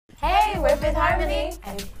we're Fifth Harmony.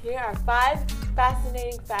 And here are 5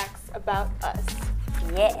 fascinating facts about us.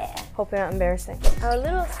 Yeah. Hope you're not embarrassing. Our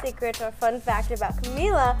little secret or fun fact about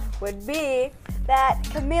Camila would be that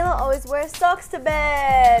Camila always wears socks to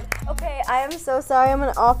bed. Okay, I am so sorry. I'm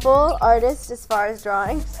an awful artist as far as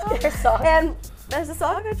drawing. Your sock. And there's a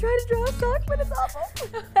sock. I try to draw a sock, but it's awful.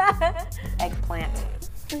 Eggplant.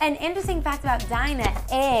 An interesting fact about Dinah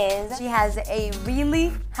is she has a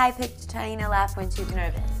really high-pitched China laugh when she's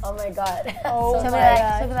nervous. Oh my god. Oh She'll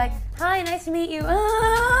my be like, hi, nice to meet you.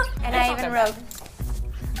 Ah. And I even wrote.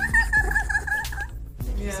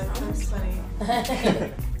 Yeah, that's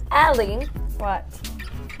funny. Allie What?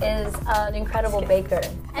 is an incredible baker.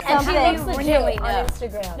 And she looks legit on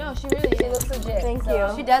Instagram. No, she really She is. looks legit. Thank so-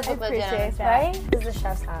 you. She does I look legit. appreciate that. Right? This is a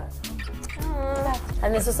chef's hat.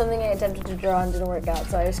 And this was something I attempted to draw and didn't work out,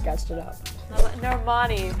 so I scratched it up.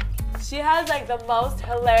 Normani, she has like the most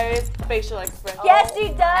hilarious facial expression Yes, she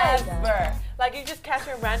does. ever. Like you just catch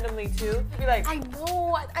her randomly too. Be like, I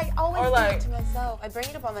know. I always Or do like- it to myself. I bring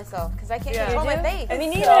it up on myself because I can't Yeah. control You my face. Me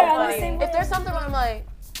It's neither. so I'm the funny. same way. If there's something where I'm like,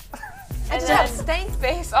 I And just then- have stank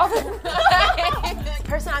face all the time. The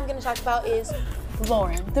person I'm going to talk about is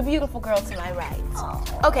Lauren, the beautiful girl to my right.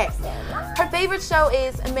 Okay, her favorite show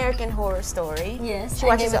is American Horror Story. Yes, She and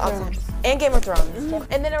watches Game it of all the time. And Game of Thrones.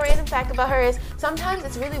 And then a random fact about her is sometimes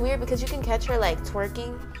it's really weird because you can catch her like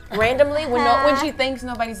twerking randomly when she thinks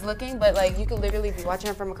nobody's looking, but like you could literally be watching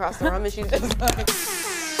her from across the room and she's just like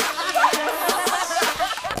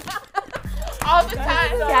all the time.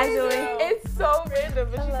 Casually. It's so random,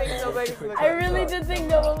 but she thinks nobody's looking. I really did think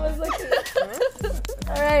no one was looking.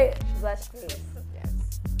 All right. Blush, please.